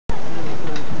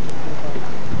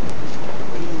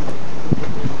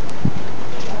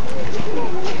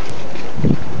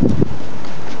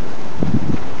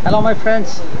Hello my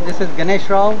friends, this is Ganesh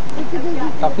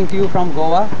talking to you from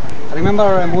Goa.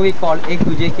 Remember a movie called Ek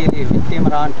Duje Ke Liye which came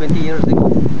around 20 years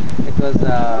ago. It was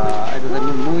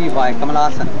a movie by Kamal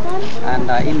Hassan,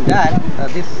 and in that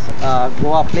this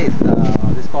Goa place,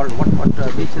 this called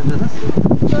what beach is this?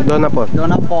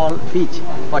 Donapal beach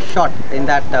was shot in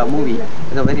that movie.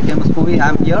 It's a very famous movie.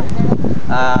 I'm here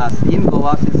in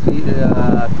Goa since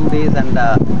 2 days, and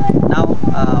now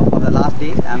for the last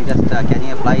day I'm just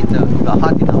catching a flight to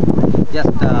Guwahati now, just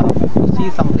to see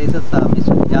some places.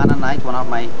 Mr. Vijana Naik, one of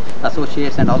my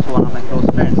associates and also one of my close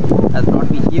friends, has brought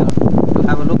me here to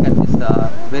have a look at this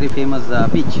very famous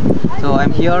beach. So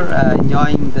I'm here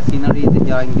enjoying the scenery,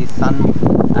 enjoying the sun,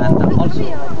 and also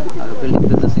building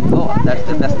business in Goa. That's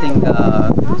the best thing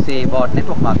to say about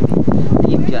network marketing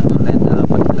in general, and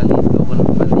particularly Global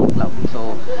Wealthy Club.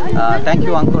 So thank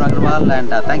you Ankur Agarwal, and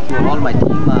thank you all my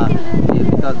team,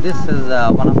 because this is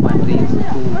one of my dreams,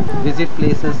 to visit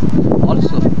places,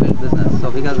 also build business.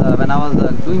 So because when I was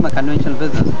doing my conventional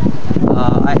business,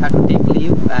 I had to take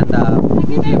leave and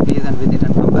go to a place and visit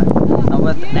and come back. Now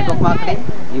with network marketing,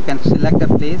 you can select a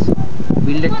place,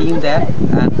 build a team there,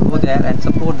 and go there and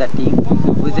support that team,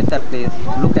 visit that place,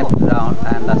 look at the ground,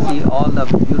 and see all the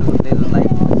beautiful places like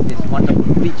this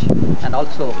wonderful beach, and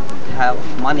also have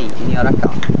money in your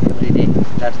account every day.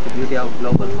 That's the beauty of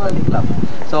Global Wealthy Club.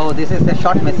 So this is a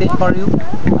short message for you.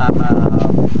 I'm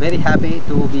very happy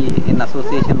to be in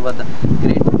association with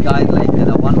great guys like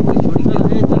the one who is shooting this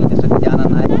movie, Mr. Vijana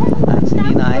Naik and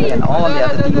Siddhi Naik, and all the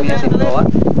other teammates in Goa.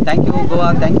 Thank you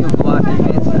Goa, thank you Goa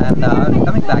teammates, and I'll be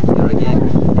coming back here again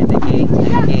and again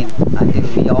and again until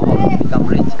we all become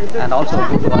rich, and also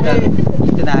go to other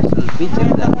international beaches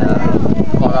and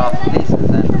far off places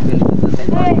and build business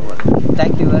across the world.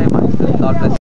 Thank you very much. God bless.